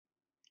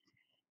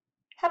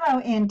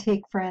Hello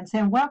antique friends,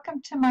 and welcome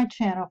to my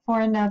channel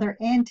for another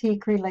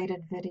antique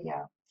related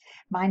video.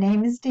 My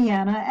name is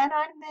Deanna and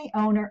I'm the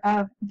owner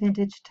of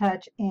Vintage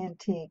Touch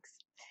Antiques.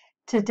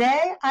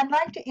 Today I'd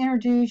like to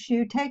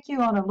take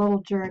you on a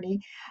little journey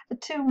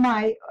to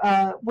my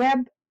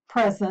web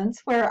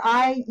presence where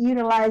I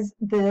utilize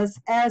this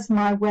as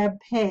my web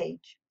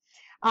page.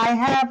 I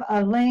have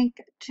a link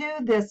to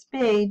this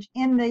page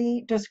in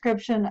the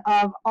description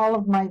of all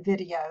of my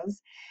videos,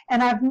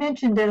 and I've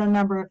mentioned it a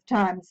number of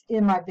times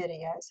in my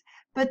videos.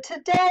 But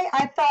today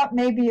I thought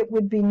maybe it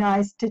would be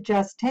nice to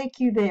just take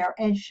you there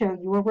and show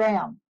you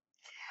around.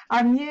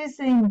 I'm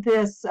using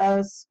this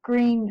what's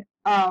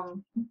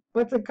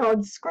it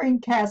called,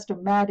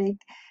 Screencast-O-Matic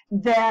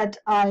that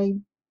I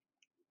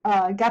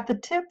got the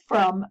tip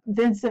from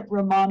Vincent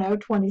Romano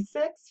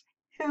 26,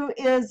 who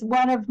is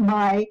one of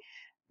my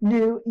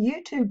new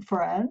YouTube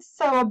friends.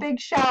 So a big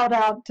shout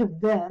out to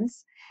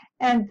Vince,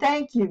 and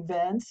thank you,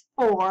 Vince,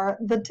 for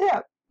the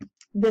tip.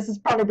 This has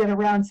probably been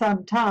around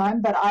some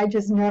time, but I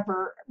just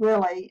never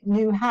really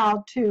knew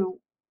how to,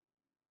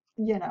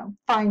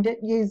 find it,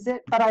 use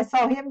it. But I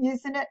saw him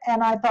using it,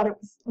 and I thought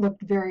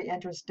looked very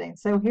interesting.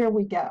 So here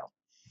we go.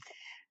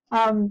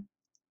 I'm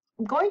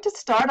going to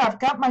start. I've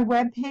got my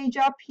web page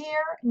up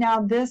here. Now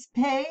this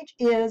page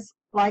is,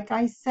 like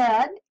I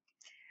said,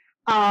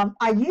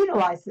 I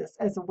utilize this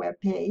as a web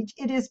page.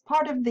 It is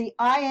part of the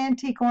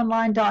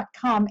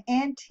iantiqueonline.com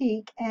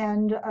antique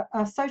and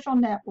a social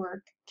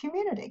network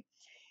community.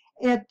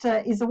 It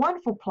is a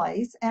wonderful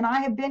place, and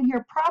I have been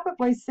here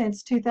probably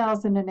since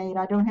 2008.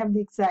 I don't have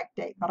the exact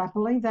date, but I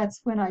believe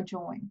that's when I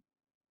joined.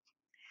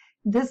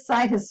 This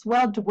site has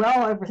swelled to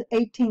well over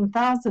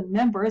 18,000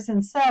 members,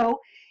 and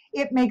so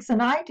it makes an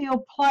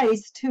ideal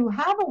place to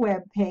have a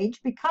web page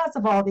because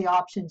of all the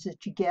options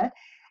that you get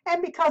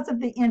and because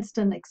of the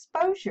instant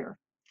exposure.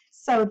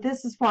 So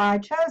this is why I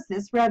chose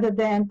this rather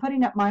than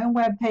putting up my own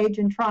web page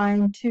and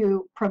trying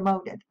to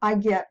promote it. I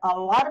get a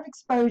lot of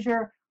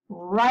exposure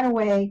right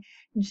away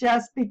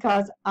just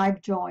because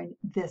I've joined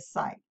this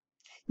site.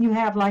 You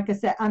have, like I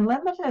said,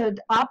 unlimited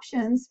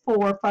options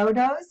for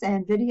photos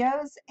and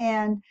videos,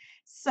 and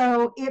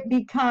so it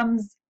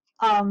becomes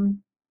a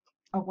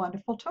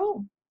wonderful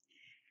tool.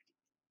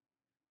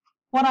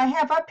 What I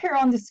have up here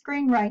on the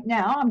screen right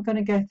now, I'm going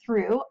to go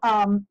through.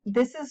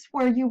 This is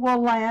where you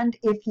will land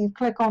if you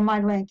click on my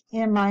link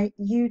in my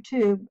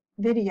YouTube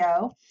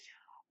video,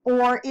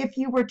 or if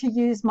you were to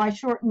use my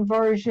shortened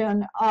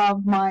version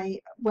of my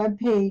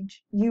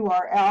webpage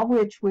URL,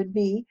 which would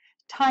be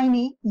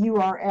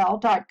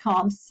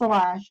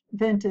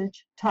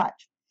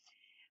tinyurl.com/vintagetouch.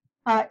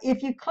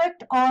 If you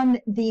clicked on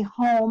the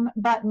home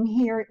button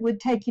here, it would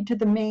take you to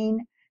the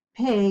main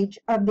page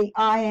of the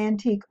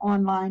iAntique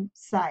online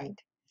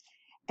site.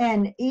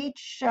 And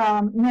each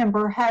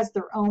member has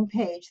their own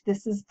page.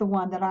 This is the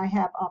one that I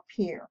have up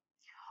here.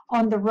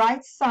 On the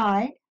right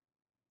side,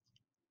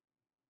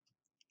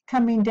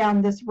 coming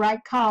down this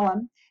right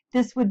column,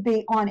 this would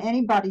be on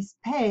anybody's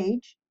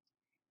page,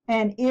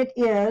 and it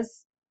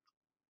is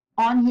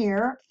on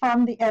here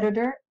from the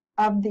editor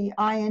of the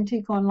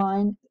iAntique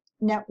Online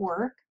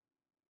Network,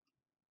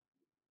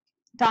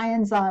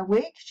 Diane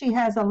Zyweek. She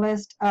has a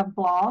list of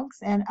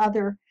blogs and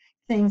other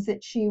things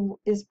that she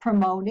is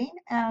promoting,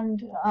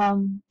 and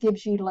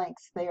gives you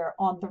links there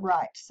on the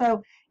right.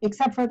 So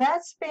except for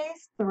that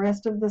space, the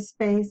rest of the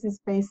space is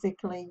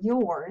basically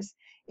yours.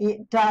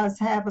 It does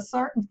have a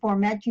certain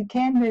format. You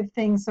can move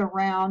things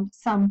around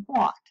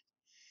somewhat.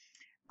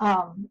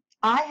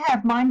 I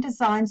have mine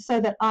designed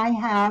so that I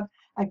have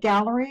a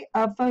gallery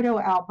of photo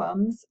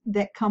albums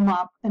that come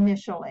up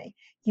initially.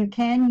 You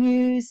can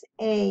use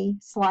a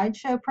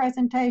slideshow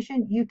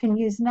presentation. You can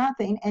use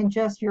nothing, and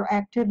just your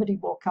activity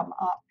will come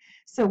up.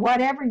 So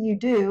whatever you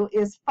do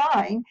is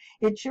fine.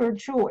 It's your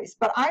choice.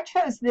 But I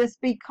chose this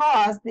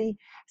because the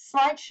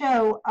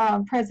slideshow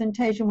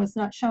presentation was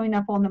not showing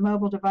up on the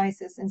mobile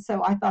devices, and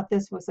so I thought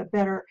this was a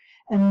better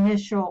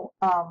initial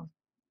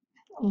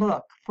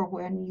look for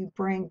when you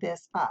bring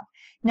this up.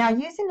 Now,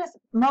 using this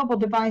mobile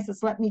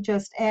devices, let me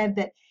just add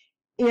that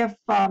if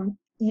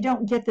you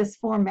don't get this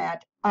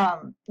format,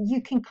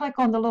 you can click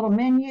on the little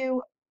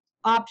menu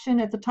option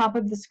at the top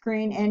of the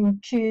screen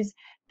and choose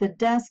the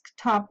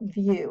desktop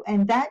view,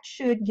 and that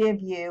should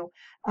give you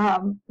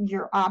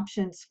your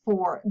options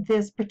for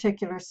this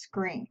particular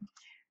screen.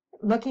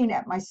 Looking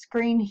at my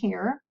screen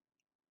here,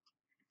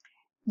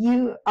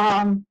 you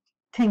can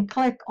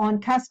click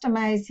on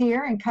customize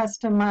here and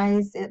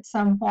customize it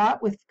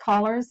somewhat with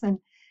colors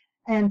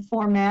and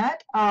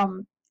format.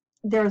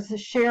 There's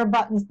share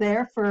buttons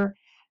there for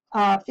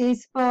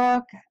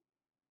Facebook,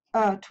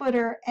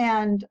 Twitter,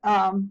 and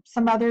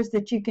some others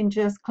that you can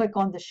just click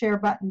on the share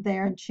button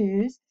there and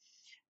choose.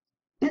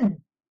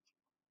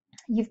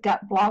 You've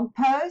got blog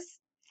posts,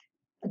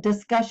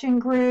 discussion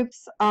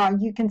groups.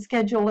 You can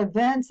schedule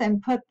events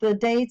and put the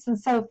dates and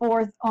so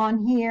forth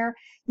on here.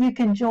 You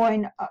can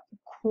join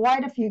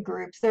quite a few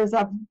groups. There's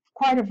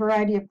quite a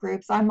variety of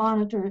groups. I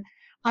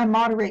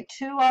moderate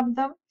 2 of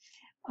them.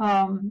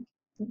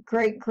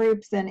 Great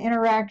groups and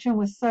interaction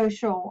with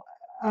social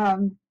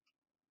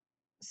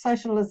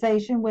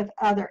socialization with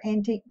other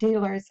antique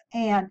dealers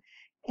and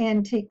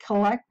antique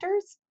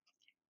collectors.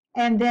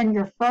 And then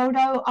your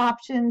photo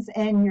options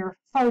and your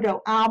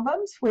photo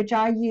albums, which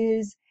I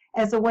use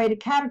as a way to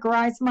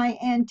categorize my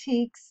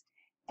antiques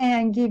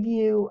and give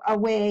you a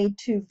way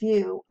to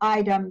view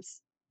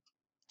items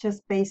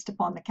just based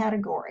upon the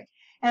category.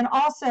 And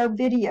also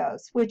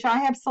videos, which I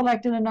have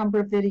selected a number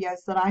of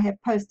videos that I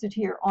have posted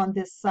here on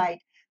this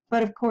site.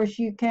 But of course,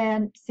 you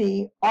can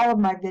see all of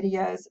my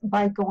videos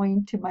by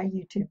going to my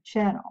YouTube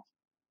channel.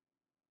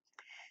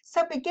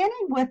 So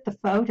beginning with the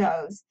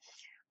photos,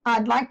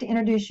 I'd like to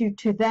introduce you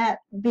to that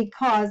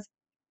because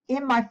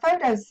in my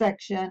photos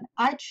section,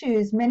 I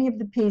choose many of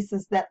the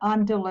pieces that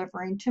I'm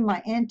delivering to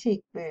my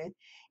antique booth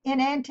in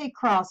Antique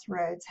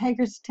Crossroads,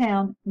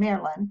 Hagerstown,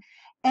 Maryland,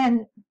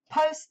 and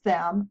post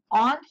them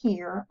on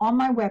here on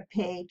my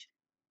webpage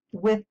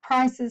with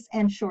prices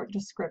and short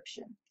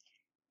description.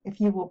 If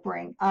you will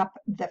bring up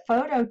the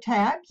photo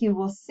tab, you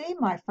will see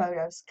my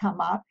photos come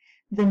up.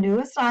 The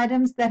newest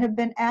items that have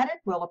been added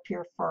will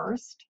appear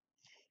first.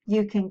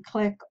 You can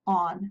click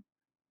on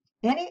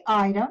any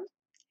item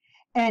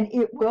and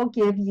it will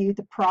give you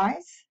the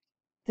price,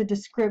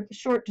 the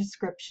short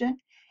description,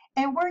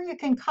 and where you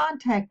can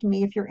contact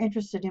me if you're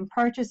interested in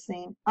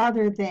purchasing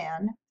other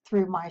than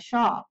through my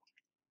shop.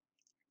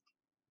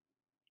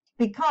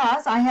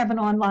 Because I have an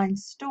online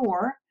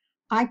store,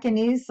 I can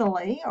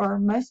easily, or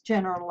most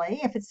generally,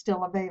 if it's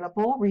still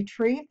available,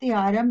 retrieve the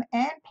item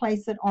and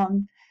place it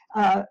on,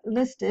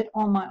 list it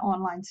on my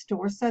online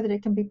store so that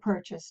it can be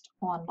purchased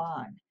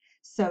online.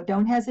 So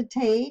don't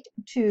hesitate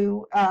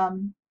to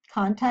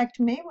contact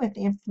me with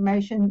the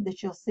information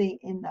that you'll see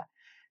in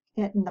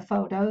the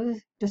photo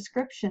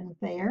description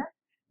there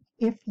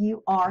if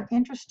you are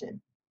interested.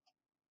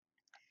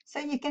 So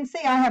you can see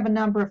I have a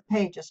number of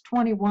pages,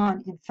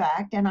 21 in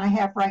fact, and I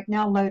have right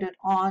now loaded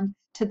on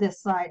to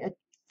this site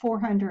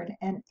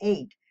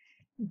 408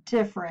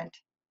 different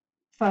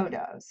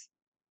photos.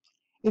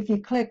 If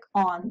you click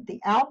on the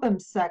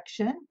album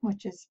section,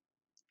 which is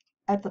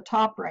at the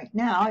top right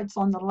now, it's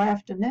on the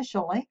left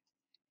initially,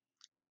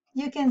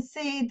 you can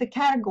see the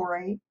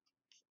categories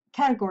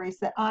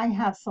that I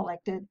have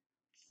selected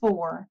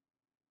for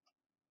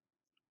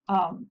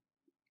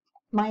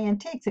my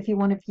antiques if you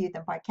want to view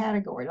them by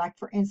category. Like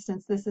for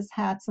instance, this is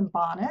hats and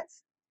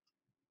bonnets,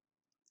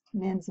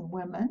 men's and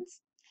women's.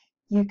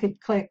 You could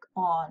click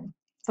on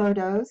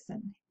photos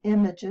and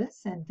images,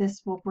 and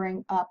this will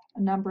bring up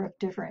a number of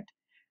different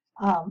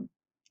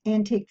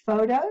antique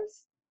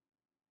photos,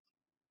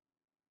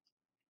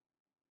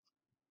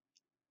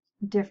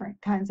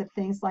 different kinds of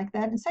things like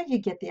that, and so you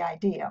get the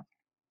idea.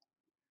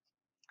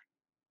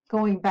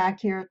 Going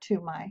back here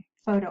to my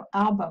photo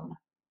album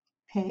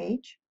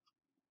page,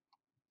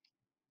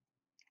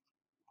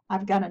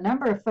 I've got a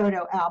number of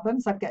photo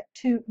albums. I've got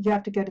two. You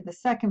have to go to the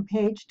second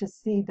page to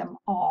see them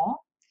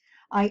all.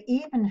 I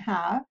even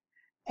have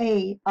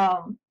a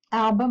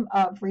album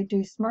of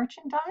reduced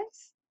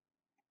merchandise,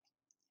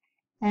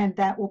 and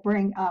that will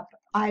bring up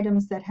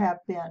items that have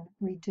been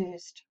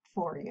reduced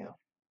for you.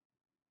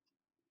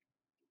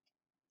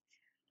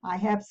 I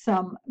have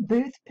some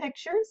booth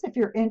pictures if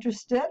you're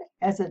interested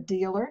as a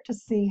dealer to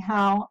see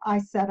how I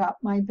set up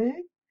my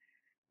booth.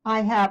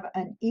 I have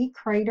an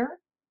e-crater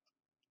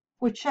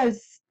which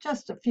shows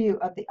just a few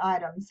of the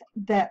items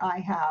that I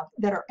have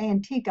that are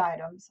antique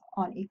items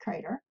on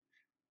e-crater.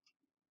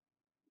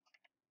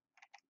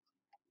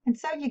 And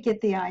so you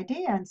get the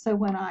idea. And so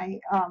when I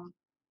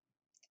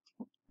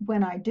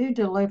do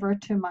deliver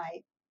to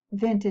my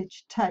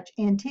Vintage Touch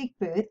antique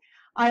booth,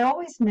 I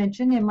always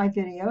mention in my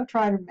video,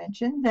 try to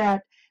mention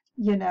that,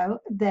 you know,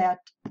 that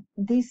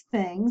these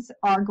things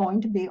are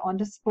going to be on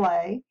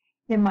display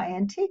in my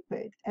antique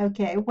booth.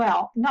 Okay,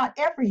 well, not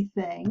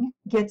everything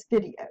gets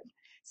videoed.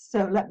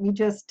 So let me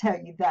just tell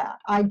you that.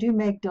 I do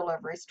make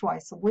deliveries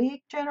twice a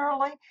week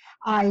generally.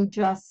 I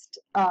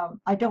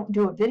don't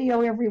do a video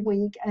every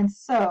week, and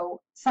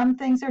so some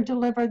things are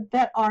delivered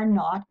that are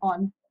not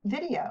on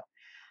video.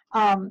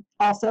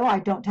 Also, I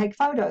don't take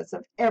photos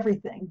of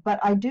everything, but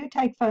I do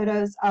take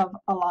photos of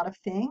a lot of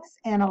things,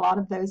 and a lot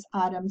of those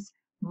items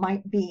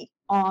might be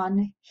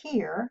on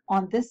here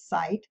on this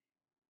site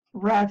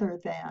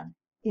rather than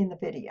in the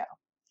video.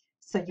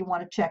 So you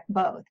want to check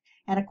both.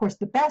 And of course,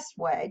 the best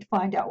way to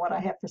find out what I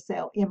have for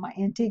sale in my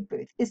antique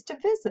booth is to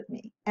visit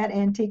me at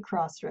Antique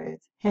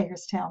Crossroads,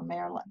 Hagerstown,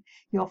 Maryland.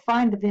 You'll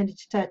find the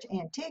Vintage Touch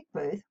antique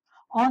booth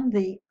on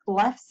the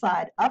left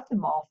side of the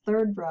mall,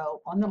 third row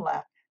on the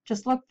left.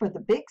 Just look for the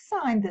big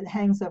sign that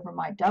hangs over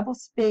my double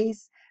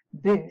space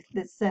booth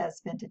that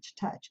says Vintage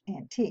Touch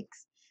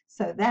Antiques.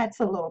 So that's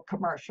a little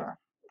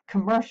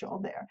commercial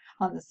there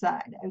on the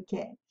side.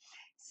 Okay,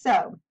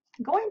 so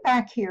going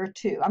back here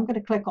to, I'm going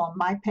to click on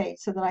my page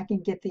so that I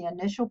can get the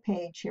initial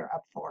page here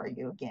up for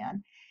you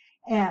again.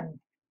 And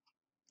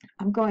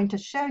I'm going to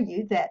show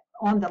you that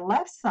on the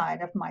left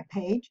side of my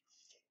page,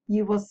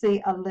 you will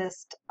see a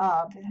list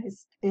of,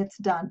 it's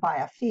done by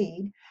a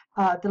feed,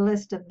 the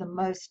list of the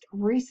most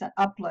recent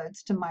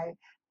uploads to my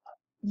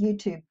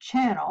YouTube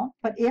channel.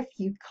 But if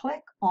you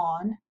click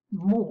on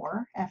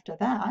more after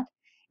that,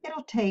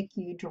 it'll take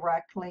you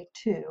directly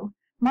to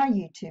my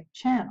YouTube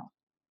channel,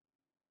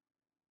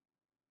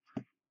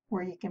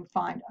 where you can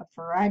find a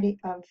variety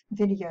of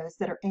videos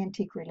that are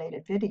antique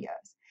related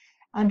videos.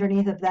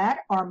 Underneath of that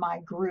are my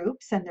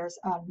groups, and there's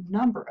a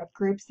number of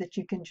groups that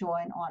you can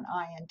join on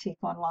iAntique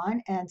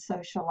Online and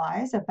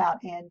socialize about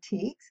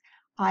antiques.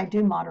 I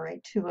do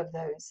moderate 2 of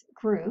those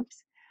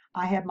groups.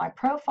 I have my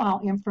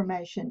profile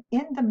information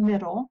in the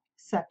middle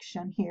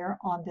section here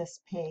on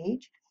this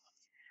page.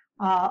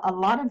 A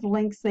lot of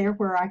links there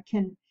where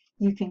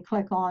you can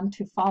click on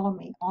to follow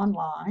me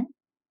online.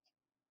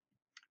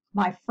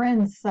 My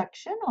friends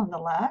section on the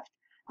left.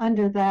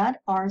 Under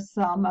that are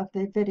some of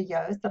the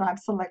videos that I've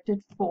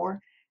selected for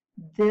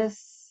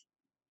this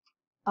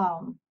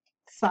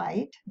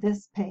site,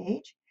 this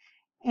page.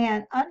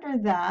 And under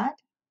that,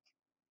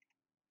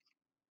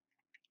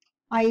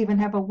 I even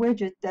have a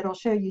widget that'll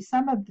show you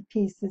some of the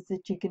pieces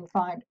that you can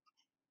find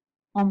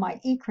on my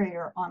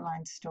eCreator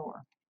online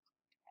store.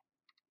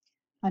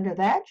 Under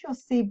that, you'll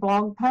see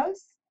blog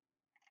posts.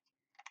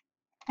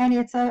 And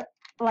it's like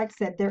I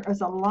said, there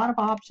is a lot of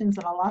options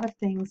and a lot of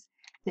things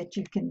that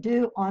you can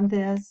do on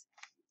this.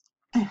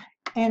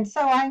 And so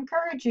I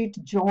encourage you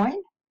to join.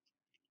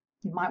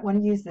 You might want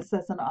to use this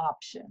as an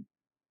option.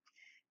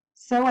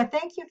 So I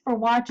thank you for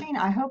watching.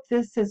 I hope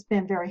this has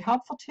been very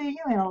helpful to you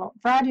in a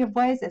variety of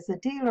ways as a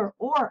dealer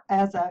or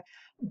as a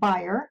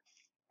buyer,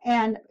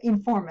 and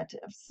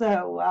informative.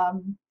 So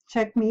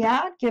check me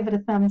out, give it a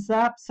thumbs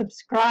up,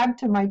 subscribe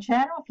to my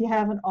channel if you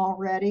haven't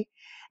already,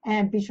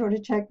 and be sure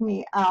to check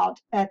me out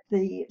at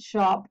the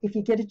shop if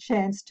you get a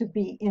chance to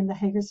be in the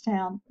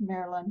Hagerstown,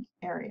 Maryland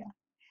area.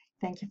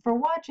 Thank you for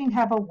watching.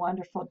 Have a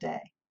wonderful day.